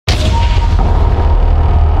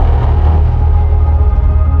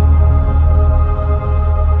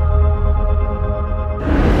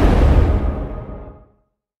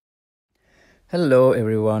Hello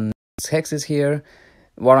everyone, Hex is here.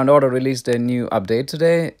 War and Order released a new update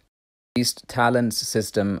today. Beast Talents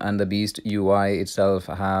system and the Beast UI itself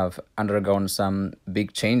have undergone some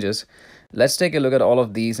big changes. Let's take a look at all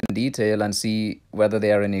of these in detail and see whether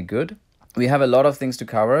they are any good. We have a lot of things to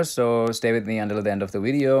cover, so stay with me until the end of the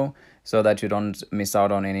video so that you don't miss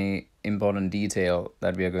out on any important detail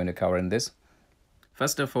that we are going to cover in this.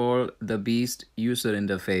 First of all, the Beast user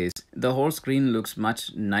interface. The whole screen looks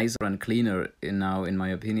much nicer and cleaner now, in my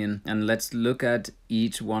opinion. And let's look at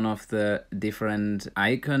each one of the different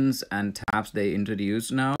icons and tabs they introduce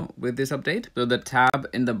now with this update. So the tab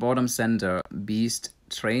in the bottom center, Beast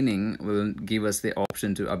Training, will give us the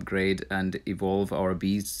option to upgrade and evolve our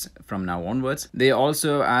beasts from now onwards. They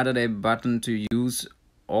also added a button to use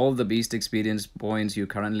all the Beast experience points you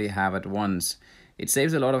currently have at once. It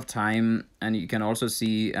saves a lot of time, and you can also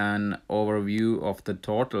see an overview of the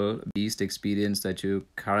total Beast experience that you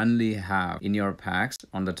currently have in your packs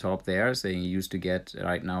on the top there, saying you used to get,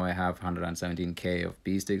 right now I have 117k of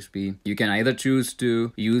Beast XP. You can either choose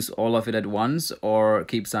to use all of it at once or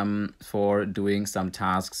keep some for doing some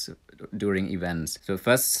tasks during events. So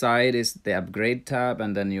first side is the upgrade tab,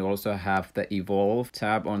 and then you also have the evolve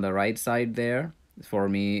tab on the right side there. For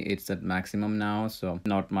me, it's at maximum now, so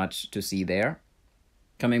not much to see there.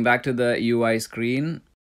 Coming back to the UI screen,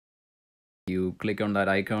 you click on that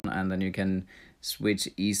icon and then you can switch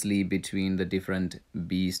easily between the different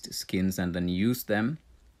beast skins and then use them,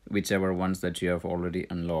 whichever ones that you have already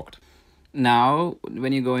unlocked. Now,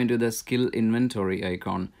 when you go into the skill inventory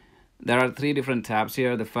icon, there are 3 different tabs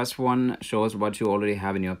here. The first one shows what you already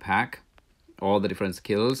have in your pack, all the different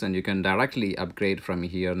skills, and you can directly upgrade from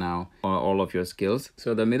here now all of your skills.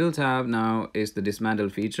 So the middle tab now is the dismantle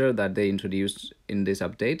feature that they introduced in this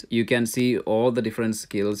update. You can see all the different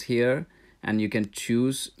skills here, and you can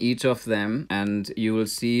choose each of them, and you will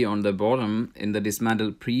see on the bottom in the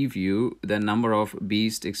dismantle preview the number of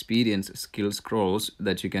beast experience skill scrolls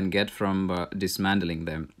that you can get from dismantling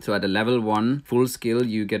them. So at a level 1 full skill,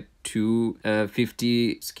 you get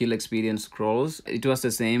 50 skill experience scrolls. It was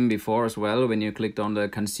the same before as well. When you clicked on the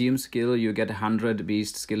consume skill, you get 100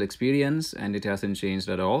 beast skill experience, and it hasn't changed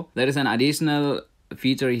at all. There is an additional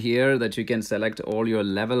feature here that you can select all your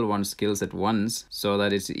level 1 skills at once, so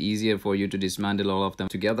that it's easier for you to dismantle all of them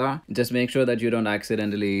together. Just make sure that you don't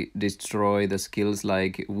accidentally destroy the skills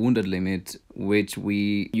like wounded limit, which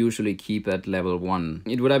we usually keep at level 1.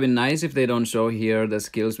 It would have been nice if they don't show here the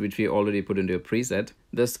skills which we already put into a preset.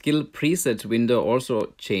 The skill preset window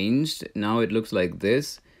also changed. Now it looks like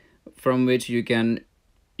this, from which you can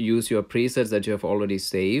use your presets that you have already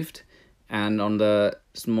saved. And on the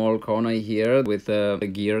small corner here with the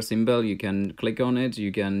gear symbol, you can click on it. You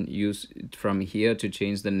can use it from here to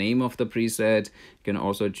change the name of the preset. You can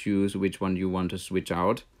also choose which one you want to switch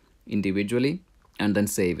out individually and then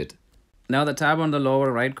save it. Now the tab on the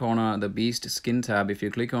lower right corner, the Beast Skin tab, if you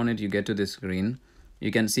click on it, you get to this screen. You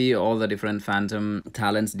can see all the different Phantom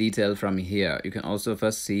talents detail from here. You can also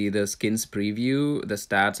first see the skins preview. The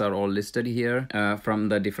stats are all listed here from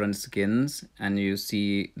the different skins, and you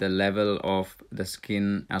see the level of the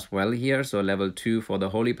skin as well here. So level 2 for the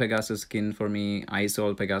Holy Pegasus skin for me.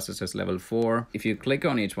 Isol Pegasus is level 4. If you click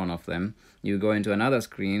on each one of them, you go into another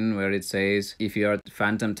screen where it says if your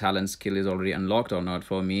Phantom talent skill is already unlocked or not.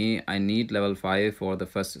 For me, I need level 5 for the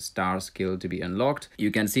first star skill to be unlocked. You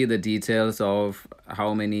can see the details of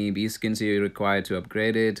how many beast skins you require to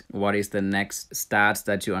upgrade it, what is the next stats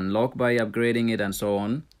that you unlock by upgrading it, and so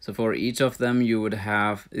on. So for each of them, you would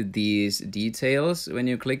have these details when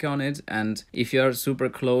you click on it. And if you're super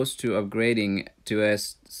close to upgrading to a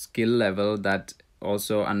skill level that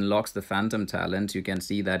also unlocks the Phantom talent, you can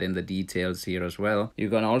see that in the details here as well. You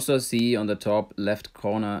can also see on the top left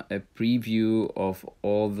corner a preview of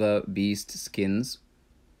all the beast skins.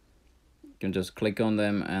 You can just click on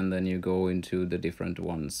them and then you go into the different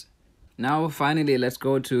ones. Now finally, let's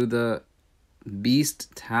go to the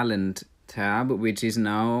Beast Talent tab, which is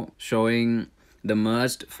now showing the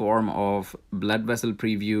merged form of Blood Vessel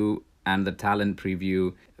preview and the talent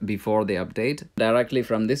preview before the update. Directly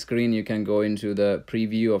from this screen, you can go into the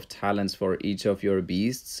preview of talents for each of your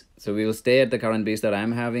beasts. So we will stay at the current beast that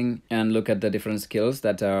I'm having and look at the different skills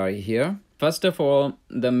that are here. First of all,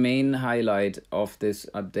 the main highlight of this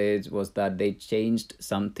update was that they changed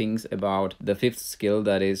some things about the 5th skill,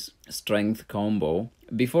 that is Strength Combo.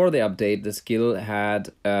 Before the update, the skill had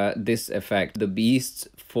this effect. The beast's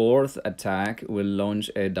 4th attack will launch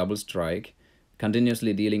a double strike,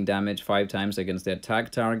 continuously dealing damage 5 times against the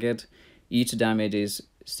attack target. Each damage is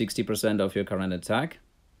 60% of your current attack,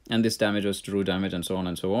 and this damage was true damage, and so on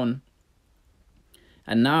and so on.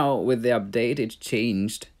 And now with the update, it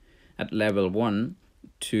changed, at level 1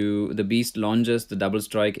 to the beast launches the double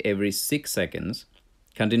strike every 6 seconds,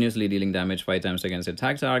 continuously dealing damage 5 times against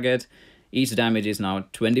attack target. Each damage is now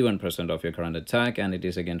 21% of your current attack, and it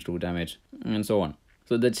is again true damage, and so on.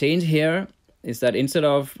 So the change here is that instead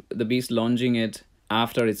of the beast launching it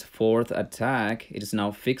after its 4th attack, it is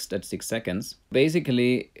now fixed at 6 seconds.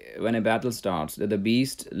 Basically, when a battle starts, the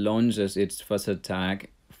beast launches its first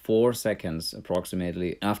attack 4 seconds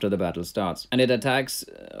approximately after the battle starts, and it attacks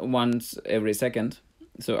once every second.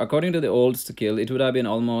 So according to the old skill, it would have been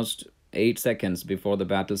almost 8 seconds before the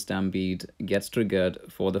battle stampede gets triggered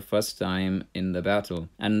for the first time in the battle,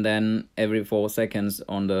 and then every 4 seconds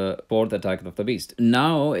on the 4th attack of the beast.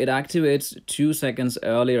 Now it activates 2 seconds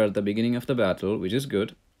earlier at the beginning of the battle, which is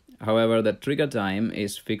good. However, the trigger time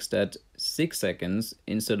is fixed at 6 seconds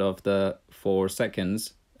instead of the 4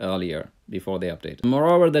 seconds earlier before the update.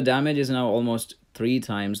 Moreover, the damage is now almost 3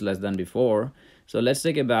 times less than before. So let's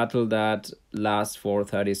take a battle that lasts for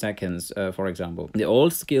 30 seconds, for example. The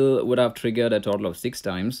old skill would have triggered a total of 6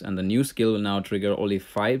 times, and the new skill will now trigger only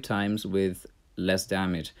 5 times with less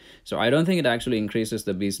damage. So I don't think it actually increases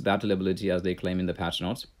the beast's battle ability as they claim in the patch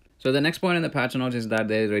notes. So the next point in the patch notes is that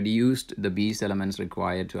they reduced the beast elements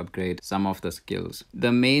required to upgrade some of the skills.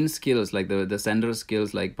 The main skills, like the center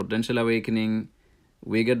skills like Potential Awakening,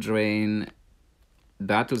 Vigor Drain,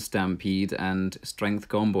 Battle Stampede, and Strength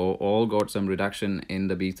Combo all got some reduction in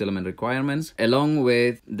the beast element requirements, along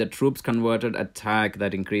with the Troops Converted attack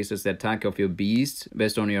that increases the attack of your beast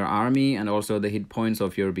based on your army, and also the hit points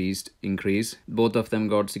of your beast increase. Both of them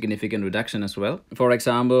got significant reduction as well. For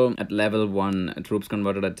example, at level 1, Troops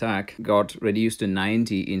Converted attack got reduced to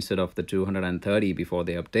 90 instead of the 230 before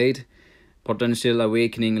the update. Potential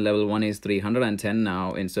Awakening level 1 is 310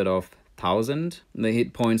 now instead of 1000. The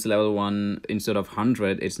hit points level 1 instead of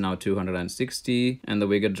 100, it's now 260, and the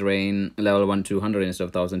Vigor Drain level 1 200 instead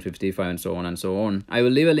of 1055, and so on and so on. I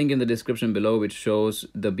will leave a link in the description below which shows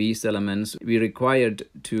the beast elements we required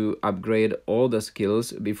to upgrade all the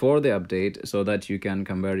skills before the update so that you can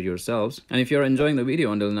compare yourselves. And if you're enjoying the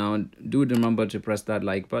video until now, do remember to press that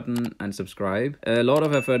like button and subscribe. A lot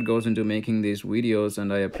of effort goes into making these videos,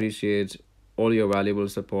 and I appreciate all your valuable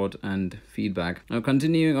support and feedback. Now,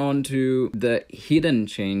 continuing on to the hidden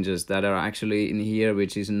changes that are actually in here,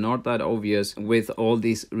 which is not that obvious with all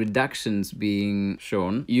these reductions being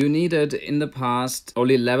shown. You needed in the past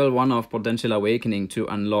only level 1 of Potential Awakening to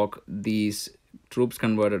unlock these Troops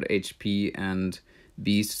Converted HP and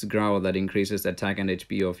Beast's Growl that increases attack and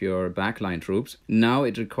HP of your backline troops. Now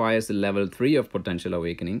it requires the level 3 of Potential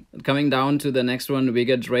Awakening. Coming down to the next one,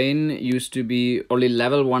 Vigor Drain used to be only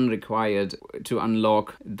level 1 required to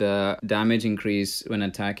unlock the damage increase when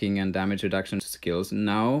attacking and damage reduction skills.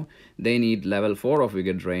 Now they need level 4 of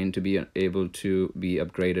Vigor Drain to be able to be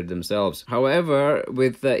upgraded themselves. However,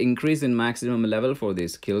 with the increase in maximum level for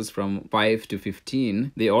these skills from 5 to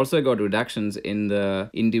 15, they also got reductions in the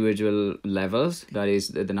individual levels, that is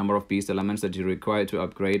the number of beast elements that you require to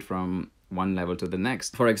upgrade from one level to the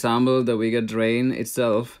next. For example, the Vigor Drain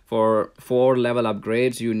itself, for 4 level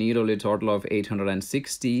upgrades, you need only a total of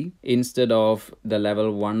 860 instead of the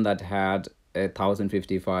level 1 that had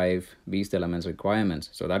 1055 beast elements requirements.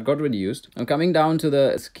 So that got reduced. Now coming down to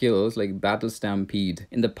the skills like Battle Stampede.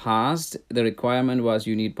 In the past, the requirement was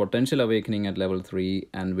you need Potential Awakening at level 3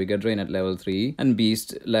 and Vigor Drain at level 3 and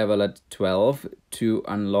Beast level at 12 to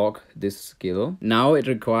unlock this skill. Now it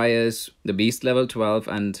requires the Beast level 12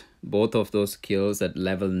 and both of those skills at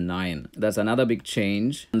level 9. That's another big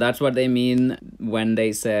change. And that's what they mean when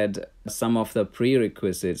they said some of the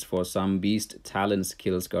prerequisites for some beast talent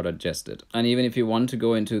skills got adjusted. And even if you want to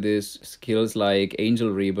go into these skills like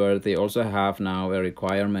Angel Rebirth, they also have now a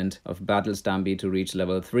requirement of Battle Stampede to reach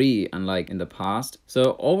level 3, unlike in the past.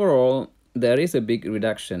 So overall, there is a big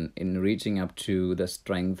reduction in reaching up to the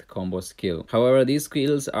Strength Combo skill. However, these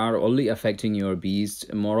skills are only affecting your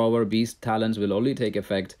beast. Moreover, beast talents will only take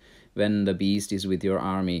effect when the beast is with your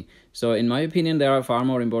army. So in my opinion, there are far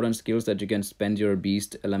more important skills that you can spend your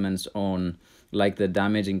beast elements on, like the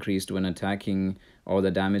damage increased when attacking or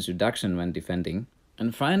the damage reduction when defending.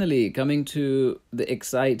 And finally, coming to the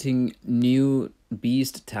exciting new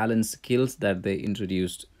beast talent skills that they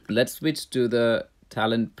introduced. Let's switch to the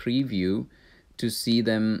talent preview to see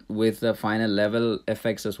them with the final level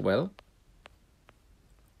effects as well.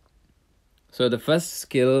 So the first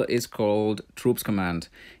skill is called Troops Command.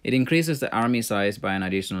 It increases the army size by an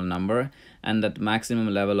additional number, and at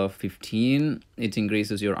maximum level of 15, it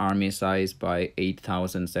increases your army size by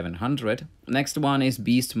 8,700. Next one is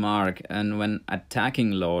Beast Mark, and when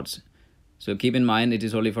attacking lords, so keep in mind it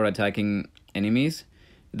is only for attacking enemies.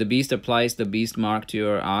 The beast applies the beast mark to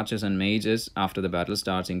your archers and mages after the battle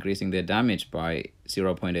starts, increasing their damage by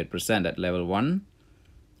 0.8% at level 1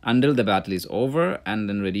 until the battle is over, and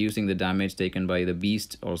then reducing the damage taken by the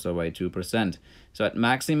beast also by 2%. So at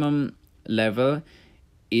maximum level,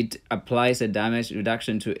 it applies a damage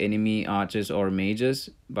reduction to enemy archers or mages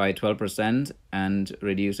by 12% and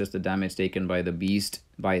reduces the damage taken by the beast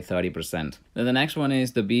by 30%. Then the next one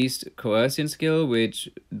is the beast coercion skill, which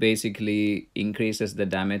basically increases the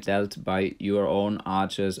damage dealt by your own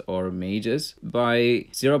archers or mages by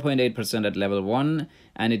 0.8% at level 1,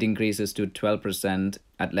 and it increases to 12%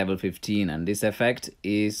 at level 15, and this effect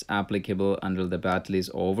is applicable until the battle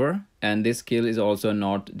is over. And this skill is also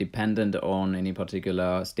not dependent on any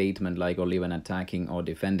particular statement like only when attacking or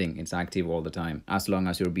defending. It's active all the time as long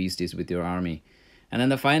as your beast is with your army. And then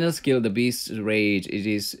the final skill, the Beast's Rage, it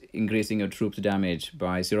is increasing your troops damage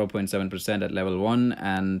by 0.7% at level 1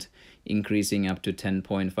 and increasing up to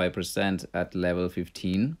 10.5% at level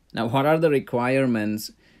 15. Now, what are the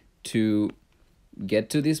requirements to get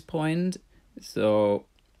to this point? So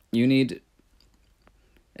you need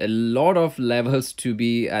a lot of levels to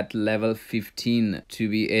be at level 15 to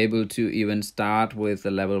be able to even start with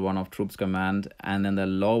the level 1 of Troops Command, and then the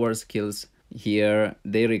lower skills here,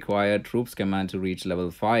 they require Troops Command to reach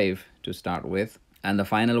level 5 to start with. And the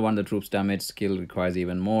final one, the Troops Damage skill, requires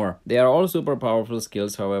even more. They are all super powerful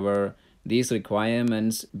skills, however, these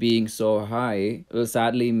requirements being so high will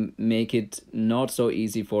sadly make it not so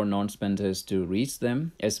easy for non-spenders to reach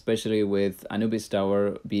them, especially with Anubis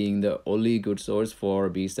Tower being the only good source for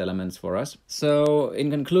beast elements for us. So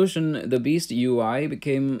in conclusion, the beast UI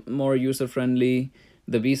became more user-friendly.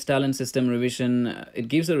 The beast talent system revision, it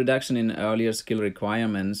gives a reduction in earlier skill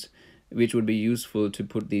requirements, which would be useful to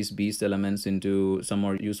put these beast elements into some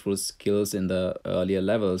more useful skills in the earlier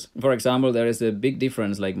levels. For example, there is a big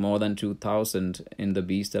difference, like more than 2000 in the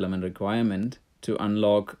beast element requirement to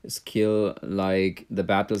unlock a skill like the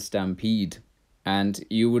Battle Stampede. And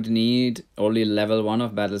you would need only level 1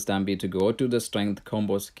 of Battle Stampede to go to the strength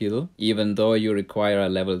combo skill, even though you require a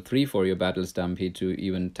level 3 for your Battle Stampede to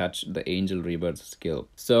even touch the Angel Rebirth skill.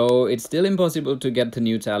 So it's still impossible to get the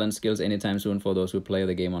new talent skills anytime soon for those who play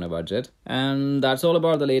the game on a budget. And that's all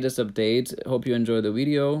about the latest update. Hope you enjoyed the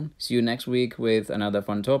video. See you next week with another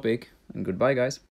fun topic. And goodbye, guys.